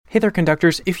Hey there,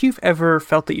 conductors. If you've ever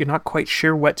felt that you're not quite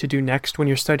sure what to do next when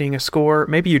you're studying a score,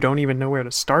 maybe you don't even know where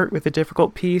to start with a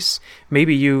difficult piece,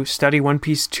 maybe you study one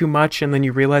piece too much and then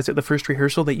you realize at the first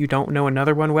rehearsal that you don't know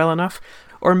another one well enough,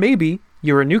 or maybe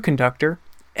you're a new conductor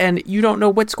and you don't know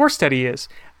what score study is.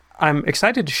 I'm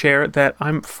excited to share that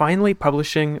I'm finally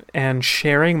publishing and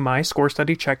sharing my score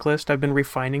study checklist. I've been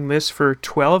refining this for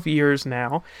 12 years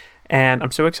now, and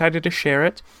I'm so excited to share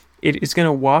it. It is going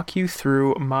to walk you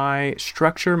through my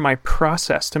structure, my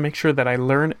process to make sure that I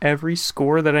learn every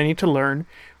score that I need to learn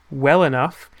well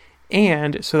enough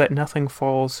and so that nothing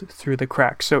falls through the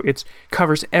cracks. So it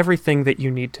covers everything that you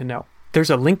need to know. There's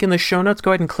a link in the show notes.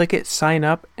 Go ahead and click it, sign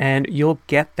up, and you'll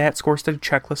get that score study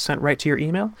checklist sent right to your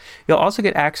email. You'll also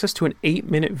get access to an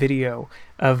 8-minute video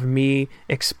of me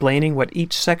explaining what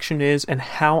each section is and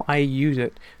how I use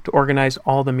it to organize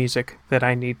all the music that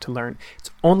I need to learn.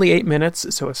 It's only 8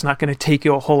 minutes, so it's not going to take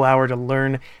you a whole hour to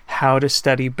learn how to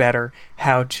study better,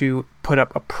 how to put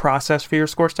up a process for your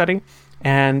score study,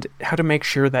 and how to make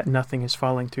sure that nothing is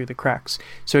falling through the cracks.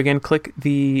 So again, click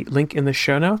the link in the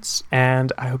show notes,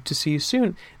 and I hope to see you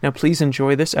soon. Now, please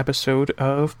enjoy this episode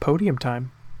of Podium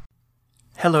Time.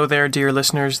 Hello there, dear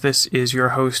listeners. This is your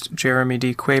host, Jeremy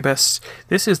D. Cuevas.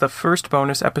 This is the first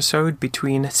bonus episode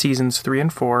between seasons 3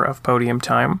 and 4 of Podium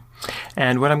Time.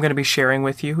 And what I'm going to be sharing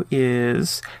with you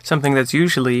is something that's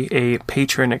usually a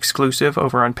patron exclusive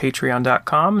over on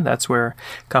patreon.com. That's where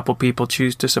a couple people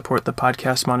choose to support the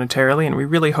podcast monetarily, and we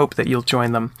really hope that you'll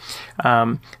join them.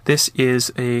 This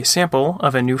is a sample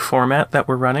of a new format that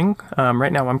we're running.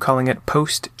 Right now I'm calling it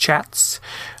Post Chats.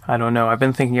 I don't know. I've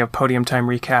been thinking of Podium Time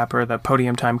Recap or the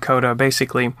Podium Time Coda.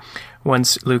 Basically,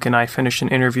 once Luke and I finish an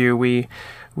interview, we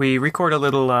record a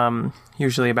little,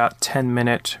 usually about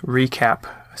 10-minute recap.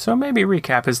 So maybe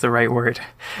recap is the right word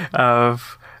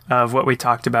of what we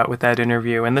talked about with that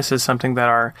interview. And this is something that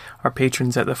our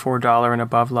patrons at the $4 and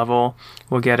above level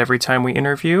will get every time we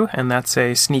interview. And that's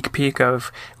a sneak peek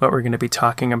of what we're going to be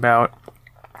talking about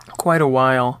quite a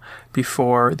while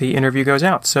before the interview goes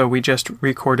out. So we just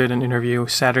recorded an interview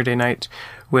Saturday night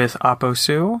with Apo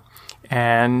Sue,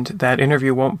 and that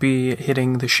interview won't be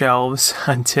hitting the shelves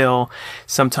until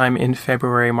sometime in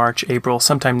February, March, April,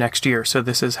 sometime next year. So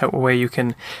this is a way you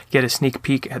can get a sneak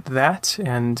peek at that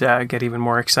and get even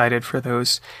more excited for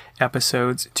those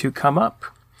episodes to come up.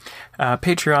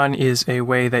 Patreon is a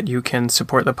way that you can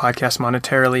support the podcast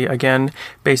monetarily. Again,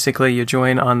 basically you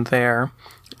join on there,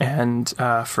 and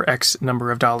for X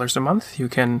number of dollars a month, you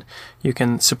can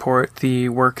support the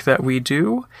work that we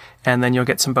do, and then you'll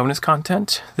get some bonus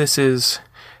content. This is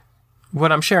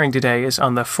what I'm sharing today is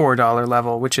on the $4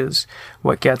 level, which is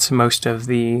what gets most of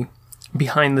the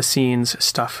behind the scenes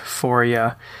stuff for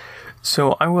you.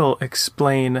 So I will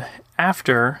explain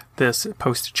after this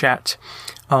post chat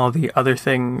all the other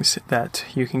things that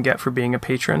you can get for being a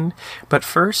patron. But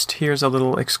first, here's a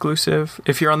little exclusive.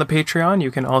 If you're on the Patreon,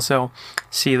 you can also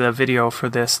see the video for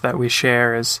this that we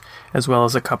share, as well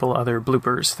as a couple other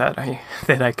bloopers that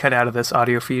I cut out of this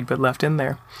audio feed but left in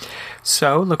there.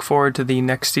 So look forward to the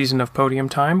next season of Podium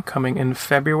Time coming in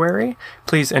February.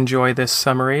 Please enjoy this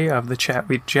summary of the chat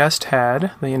we just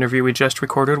had, the interview we just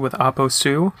recorded with Apo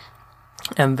Sue.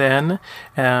 And then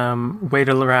wait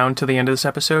around to the end of this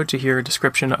episode to hear a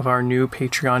description of our new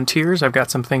Patreon tiers. I've got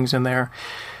some things in there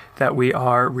that we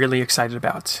are really excited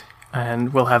about.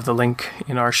 And we'll have the link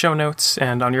in our show notes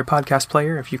and on your podcast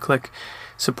player. If you click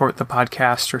support the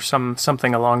podcast or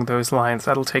something along those lines,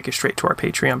 that'll take you straight to our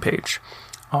Patreon page.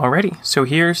 Alrighty, so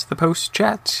here's the post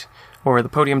chat or the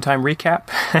Podium Time recap.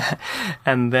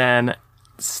 And then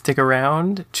stick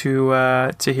around to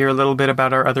hear a little bit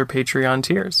about our other Patreon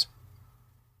tiers.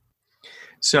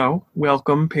 So,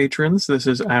 welcome, patrons. This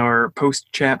is our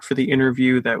post-chat for the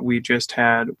interview that we just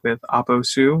had with Apo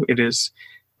Sue. It is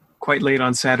quite late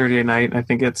on Saturday night. I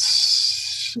think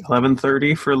it's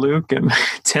 11:30 for Luke and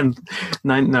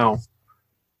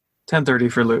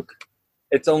 10:30 for Luke.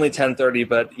 It's only 10:30,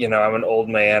 but, I'm an old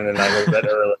man and I'm a bit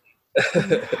early.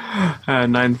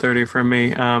 9:30 for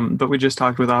me. But we just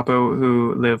talked with Apo,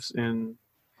 who lives in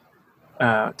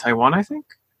Taiwan, I think?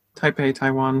 Taipei,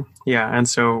 Taiwan. Yeah, and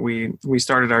so we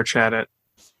started our chat at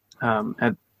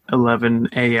 11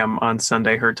 a.m. on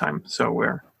Sunday her time.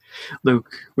 So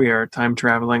we are time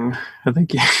traveling. I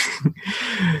think you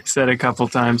said a couple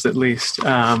times at least.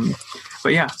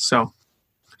 But yeah, so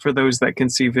for those that can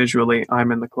see visually,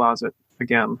 I'm in the closet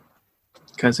again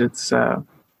because it's a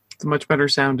much better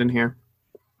sound in here.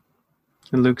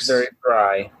 And Luke's very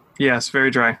dry. Yes,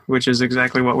 very dry, which is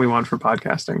exactly what we want for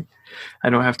podcasting. I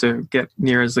don't have to get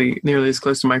nearly as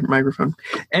close to my microphone.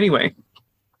 Anyway,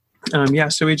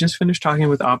 so we just finished talking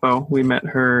with Apo. We met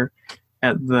her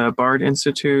at the Bard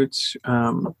Institute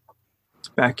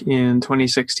back in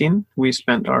 2016. We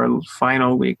spent our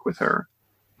final week with her,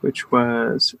 which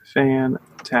was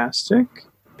fantastic.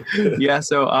 Yeah,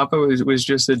 so Appa was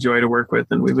just a joy to work with,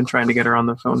 and we've been trying to get her on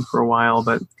the phone for a while,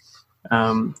 but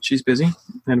she's busy,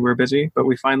 and we're busy, but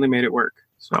we finally made it work.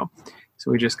 So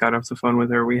we just got off the phone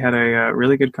with her. We had a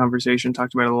really good conversation,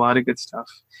 talked about a lot of good stuff,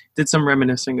 did some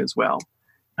reminiscing as well,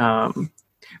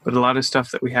 but a lot of stuff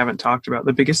that we haven't talked about.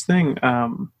 The biggest thing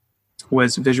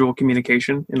was visual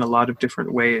communication in a lot of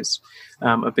different ways.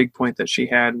 A big point that she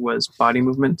had was body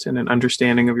movement and an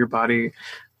understanding of your body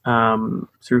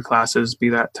through classes, be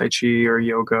that Tai Chi or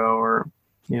yoga or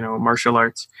martial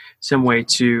arts, some way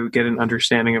to get an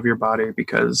understanding of your body,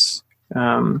 because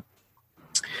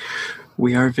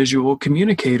we are visual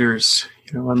communicators,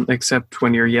 except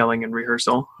when you're yelling in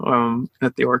rehearsal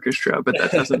at the orchestra, but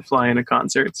that doesn't fly in a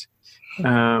concert.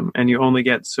 And you only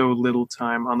get so little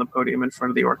time on the podium in front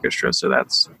of the orchestra, so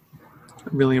that's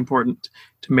really important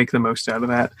to make the most out of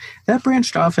that. That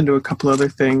branched off into a couple other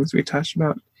things. We touched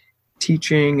about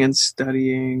teaching and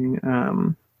studying,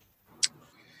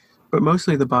 but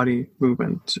mostly the body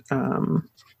movement.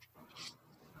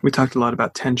 We talked a lot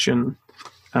about tension,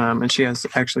 and she has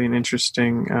actually an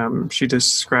interesting, she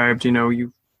described,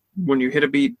 when you hit a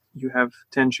beat, you have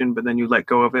tension, but then you let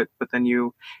go of it,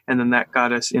 and then that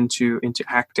got us into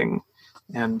acting,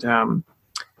 and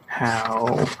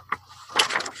how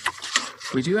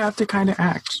we do have to kind of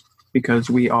act because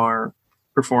we are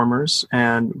performers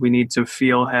and we need to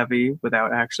feel heavy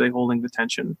without actually holding the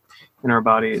tension in our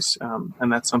bodies.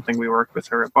 And that's something we worked with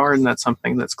her at Bard, and that's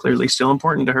something that's clearly still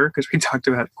important to her because we talked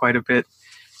about it quite a bit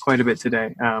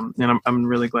today. And I'm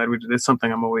really glad we did. It's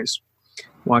something I'm always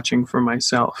watching for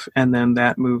myself. And then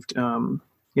that moved, into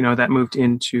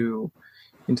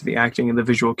the acting and the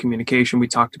visual communication. We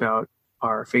talked about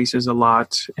our faces a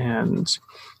lot, and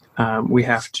we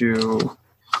have to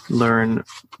learn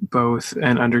both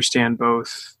and understand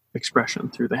both expression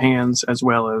through the hands as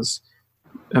well as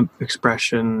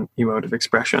emotive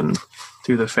expression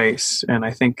through the face. And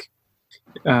I think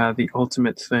the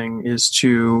ultimate thing is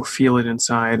to feel it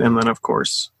inside and then, of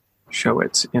course, show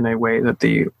it in a way that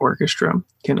the orchestra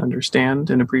can understand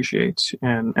and appreciate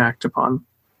and act upon.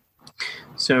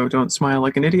 So don't smile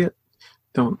like an idiot.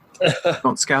 Don't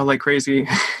scowl like crazy,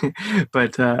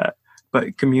 but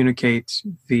communicate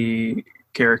the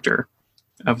character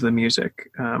of the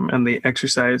music. And the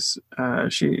exercise,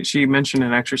 she mentioned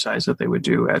an exercise that they would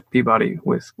do at Peabody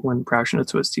when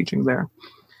Prauschnitz was teaching there,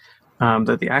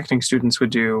 that the acting students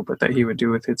would do, but that he would do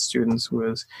with his students,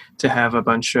 was to have a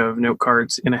bunch of note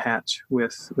cards in a hat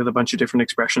with a bunch of different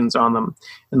expressions on them,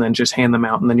 and then just hand them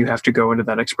out, and then you have to go into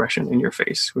that expression in your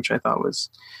face, which I thought was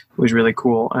really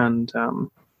cool. And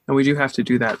we do have to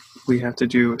do that. We have to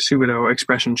do subito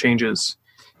expression changes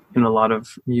in a lot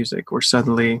of music where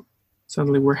suddenly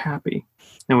we're happy,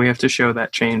 and we have to show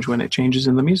that change when it changes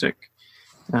in the music.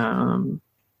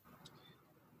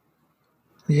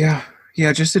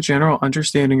 Just a general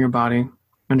understanding your body,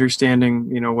 understanding,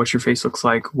 what your face looks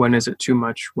like. When is it too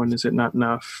much? When is it not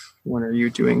enough? When are you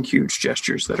doing huge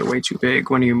gestures that are way too big?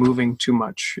 When are you moving too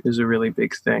much is a really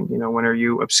big thing. When are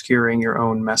you obscuring your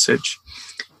own message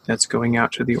that's going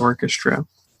out to the orchestra?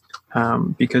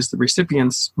 Because the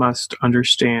recipients must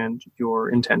understand your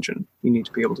intention. You need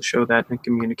to be able to show that and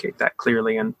communicate that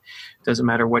clearly. And it doesn't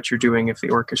matter what you're doing if the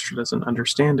orchestra doesn't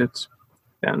understand it,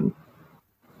 then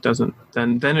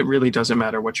it really doesn't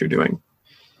matter what you're doing.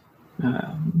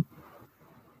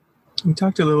 We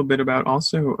talked a little bit about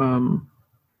also,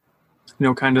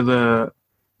 kind of the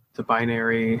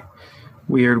binary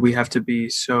weird. We have to be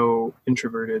so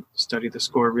introverted, study the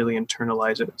score, really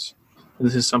internalize it.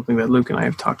 This is something that Luke and I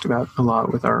have talked about a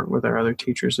lot with our other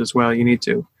teachers as well. You need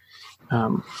to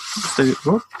study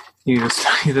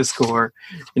the score,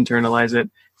 internalize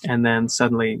it, and then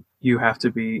suddenly you have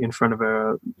to be in front of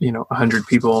 100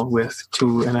 people with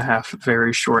 2.5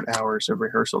 very short hours of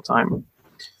rehearsal time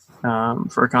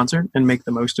for a concert, and make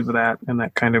the most of that. And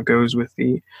that kind of goes with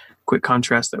the quick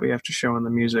contrast that we have to show in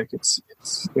the music. It's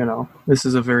this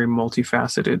is a very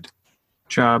multifaceted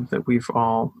job that we've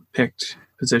all picked,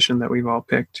 position that we've all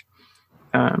picked.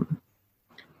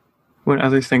 One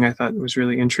other thing I thought was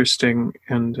really interesting,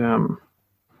 and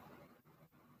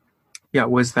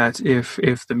was that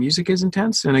if the music is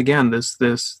intense, and again, this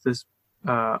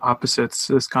opposites,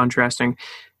 this contrasting,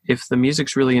 if the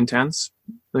music's really intense,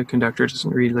 the conductor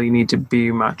doesn't really need to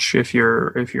be much. If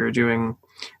you're doing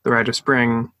The Rite of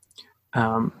Spring,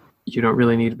 you don't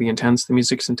really need to be intense. The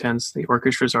music's intense. The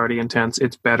orchestra's already intense.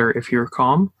 It's better if you're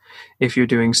calm. If you're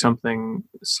doing something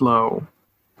slow,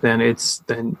 then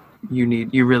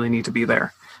you really need to be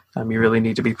there. You really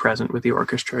need to be present with the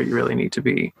orchestra. You really need to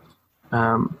be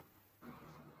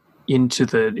into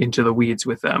the weeds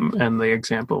with them. And the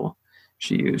example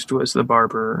she used was the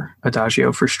Barber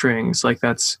Adagio for strings. Like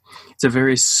it's a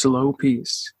very slow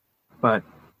piece, but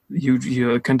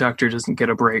a conductor doesn't get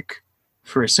a break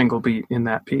for a single beat in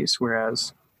that piece.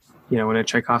 Whereas, in a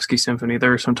Tchaikovsky symphony,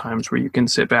 there are some times where you can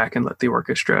sit back and let the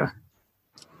orchestra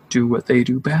do what they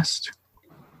do best.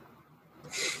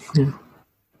 Yeah.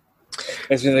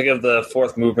 Makes me think of the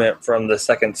fourth movement from the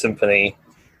Second Symphony.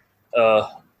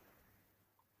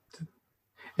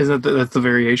 Isn't that's the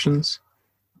variations?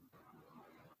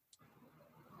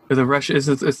 Or the Russian?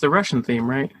 It's the Russian theme,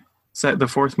 right? Is that the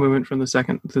fourth movement from the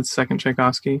second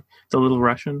Tchaikovsky, the Little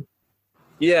Russian?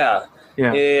 Yeah.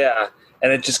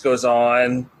 And it just goes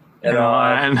on and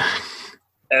on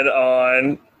and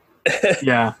on.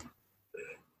 Yeah.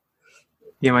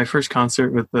 Yeah, my first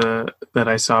concert that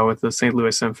I saw with the St.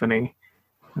 Louis Symphony,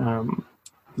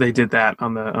 they did that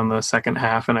on the second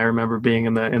half, and I remember being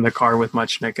in the car with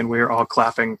Muchnick, and we were all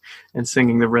clapping and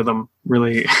singing the rhythm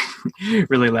really,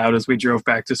 really loud as we drove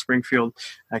back to Springfield.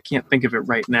 I can't think of it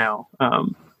right now,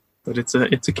 but it's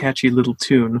a catchy little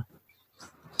tune.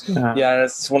 Yeah,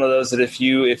 it's one of those that if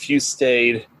you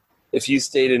stayed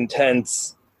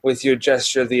intense with your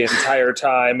gesture the entire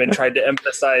time and tried to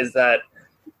emphasize that.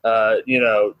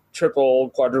 Triple,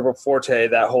 quadruple forte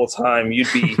that whole time,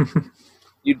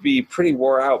 you'd be pretty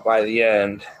wore out by the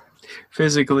end,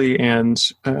 physically and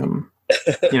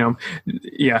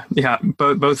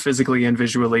both physically and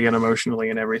visually and emotionally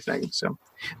and everything. So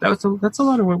that's a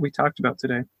lot of what we talked about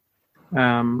today.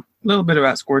 A little bit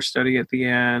about score study at the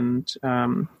end.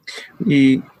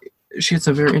 She had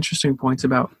some very interesting points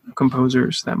about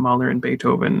composers that Mahler and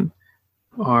Beethoven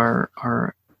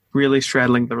are really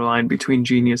straddling the line between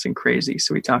genius and crazy.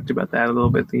 So we talked about that a little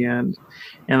bit at the end.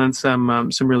 And then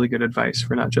some really good advice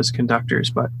for not just conductors,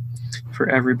 but for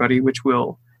everybody, which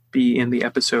will be in the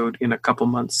episode in a couple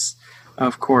months,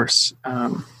 of course.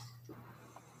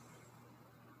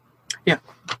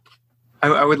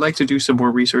 I would like to do some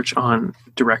more research on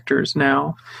directors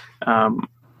now.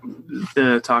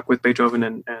 The talk with Beethoven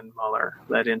and Mahler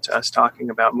led into us talking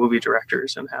about movie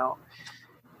directors and how,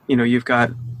 you've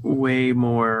got way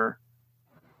more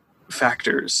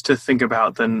factors to think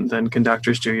about than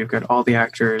conductors do. You've got all the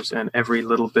actors and every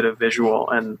little bit of visual,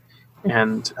 and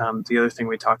the other thing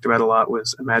we talked about a lot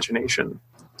was imagination.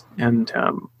 And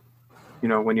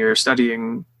when you're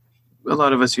studying, a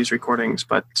lot of us use recordings,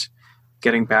 but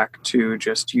getting back to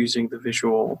just using the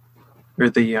visual or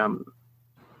the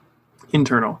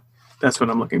internal, that's what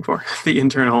I'm looking for, the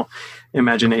internal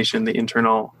imagination, the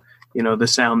internal, the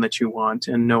sound that you want,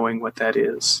 and knowing what that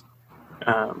is,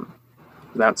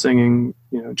 without singing,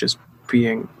 just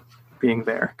being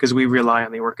there, because we rely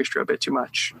on the orchestra a bit too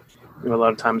much. A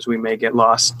lot of times we may get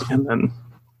lost, and then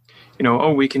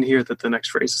we can hear that the next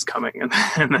phrase is coming,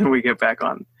 and then we get back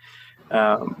on.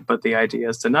 But the idea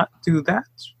is to not do that,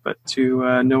 but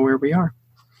to know where we are.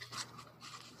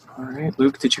 All right,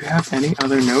 Luke, did you have any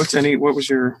other notes? What was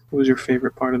your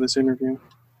favorite part of this interview?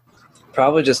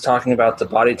 Probably just talking about the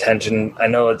body tension. I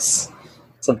know it's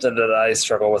something that I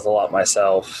struggle with a lot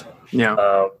myself.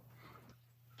 Yeah.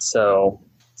 So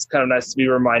it's kind of nice to be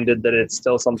reminded that it's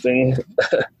still something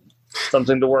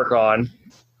to work on.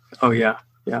 Oh yeah,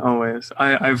 always.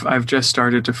 I've just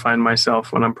started to find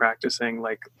myself when I'm practicing,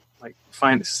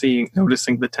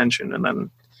 noticing the tension,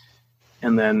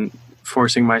 and then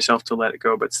forcing myself to let it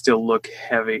go, but still look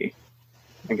heavy.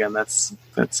 Again, that's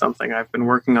something I've been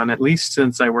working on at least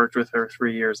since I worked with her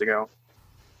 3 years ago.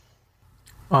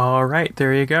 All right,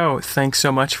 there you go. Thanks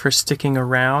so much for sticking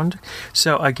around.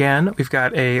 So again, we've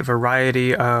got a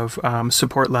variety of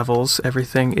support levels.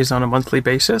 Everything is on a monthly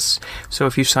basis. So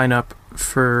if you sign up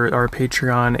for our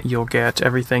Patreon, you'll get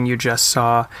everything you just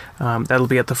saw. That'll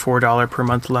be at the $4 per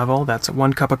month level. That's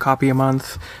 1 cup of coffee a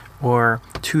month, or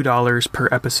 $2 per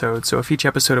episode. So if each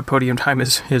episode of Podium Time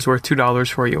is worth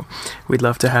 $2 for you, we'd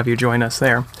love to have you join us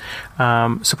there.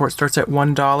 Support starts at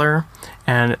 $1,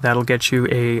 and that'll get you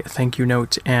a thank you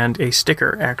note and a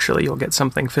sticker. Actually, you'll get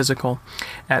something physical.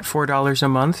 At $4 a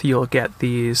month, you'll get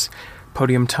these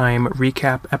Podium Time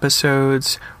recap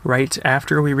episodes right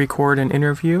after we record an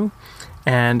interview.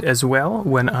 And as well,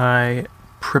 when I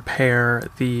prepare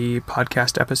the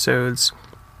podcast episodes,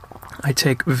 I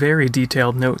take very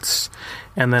detailed notes,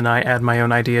 and then I add my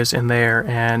own ideas in there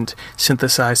and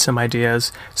synthesize some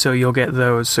ideas. So you'll get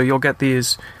those. So you'll get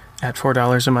these at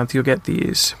 $4 a month. You'll get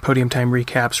these Podium Time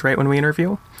recaps right when we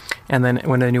interview, and then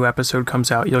when a new episode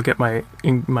comes out, you'll get my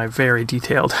very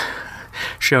detailed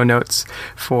show notes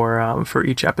for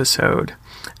each episode.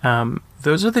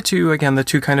 those are the two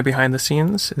kind of behind the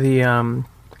scenes.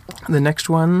 The next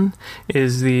one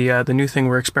is the new thing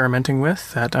we're experimenting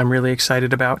with that I'm really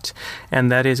excited about,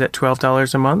 and that is at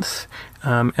 $12 a month.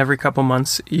 Every couple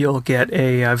months, you'll get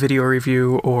a video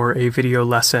review or a video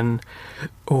lesson,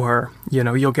 or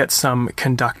you'll get some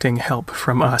conducting help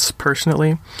from us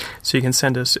personally. So you can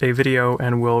send us a video,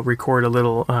 and we'll record a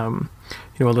little, a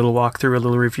little walkthrough, a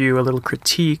little review, a little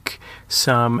critique,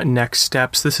 some next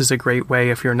steps. This is a great way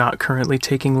if you're not currently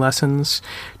taking lessons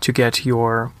to get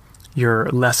your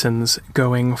lessons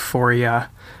going for you,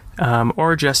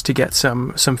 or just to get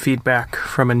some feedback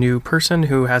from a new person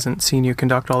who hasn't seen you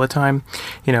conduct all the time.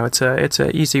 It's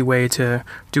a easy way to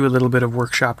do a little bit of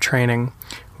workshop training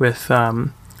with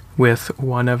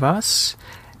one of us.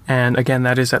 And again,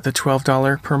 that is at the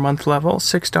 $12 per month level,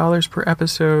 $6 per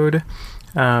episode,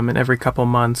 and every couple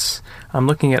months. I'm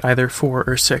looking at either 4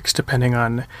 or 6, depending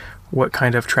on what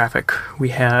kind of traffic we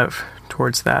have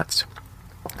towards that.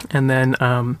 And then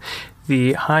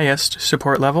the highest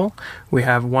support level, we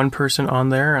have one person on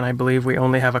there, and I believe we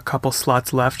only have a couple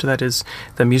slots left. That is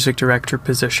the music director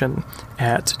position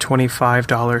at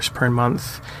 $25 per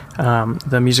month.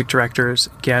 The music directors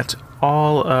get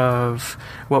all of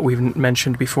what we've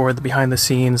mentioned before, the behind the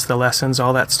scenes, the lessons,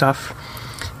 all that stuff.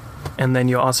 And then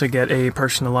you'll also get a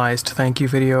personalized thank you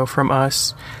video from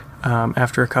us.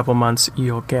 After a couple months,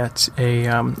 you'll get a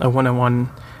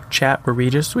one-on-one chat where we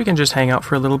can just hang out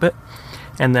for a little bit.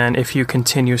 And then if you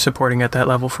continue supporting at that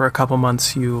level for a couple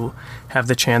months, you'll have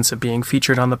the chance of being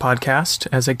featured on the podcast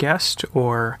as a guest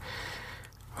or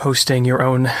hosting your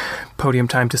own Podium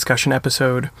Time discussion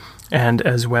episode. And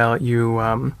as well,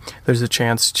 there's a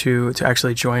chance to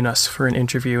actually join us for an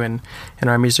interview, and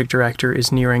our music director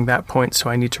is nearing that point, so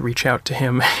I need to reach out to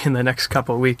him in the next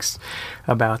couple of weeks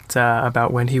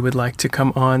about when he would like to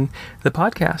come on the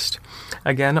podcast.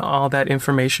 Again, all that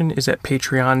information is at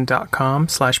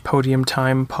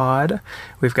patreon.com/podiumtimepod.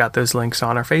 We've got those links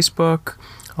on our Facebook.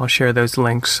 I'll share those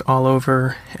links all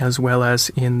over, as well as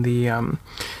in the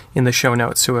show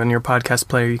notes. So in your podcast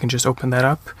player, you can just open that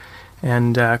up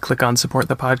and click on support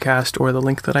the podcast or the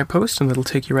link that I post, and it'll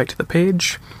take you right to the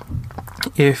page.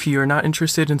 If you're not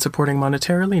interested in supporting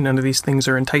monetarily, none of these things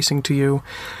are enticing to you,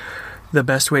 the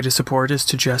best way to support is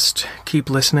to just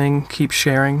keep listening, keep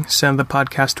sharing, send the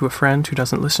podcast to a friend who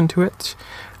doesn't listen to it.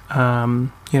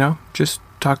 Just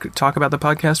talk about the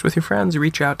podcast with your friends,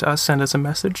 reach out to us, send us a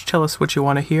message, tell us what you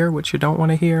want to hear, what you don't want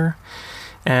to hear.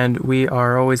 And we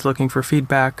are always looking for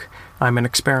feedback. I'm an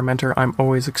experimenter. I'm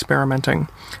always experimenting.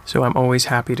 So I'm always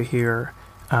happy to hear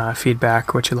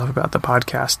feedback, what you love about the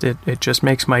podcast. It just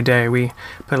makes my day. We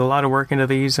put a lot of work into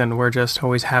these, and we're just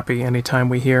always happy anytime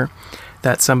we hear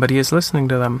that somebody is listening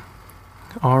to them.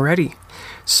 Alrighty.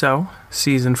 So,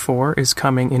 Season 4 is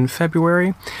coming in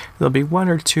February. There'll be 1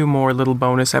 or 2 more little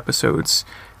bonus episodes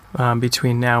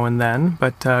between now and then.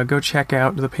 But go check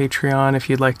out the Patreon if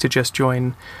you'd like to just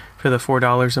join for the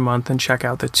 $4 a month and check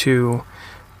out the 2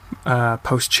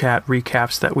 post-chat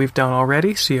recaps that we've done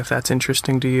already. See if that's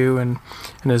interesting to you, and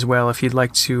as well, if you'd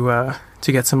like to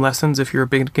get some lessons, if you're a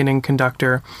beginning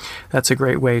conductor, that's a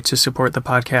great way to support the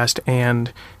podcast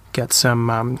and get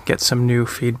some new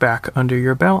feedback under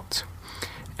your belt.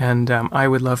 And I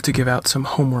would love to give out some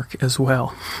homework as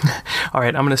well. All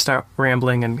right, I'm going to start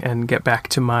rambling and get back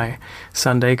to my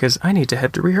Sunday, because I need to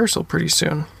head to rehearsal pretty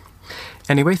soon.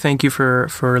 Anyway, thank you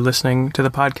for listening to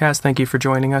the podcast. Thank you for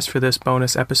joining us for this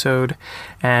bonus episode,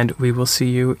 and we will see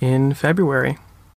you in February.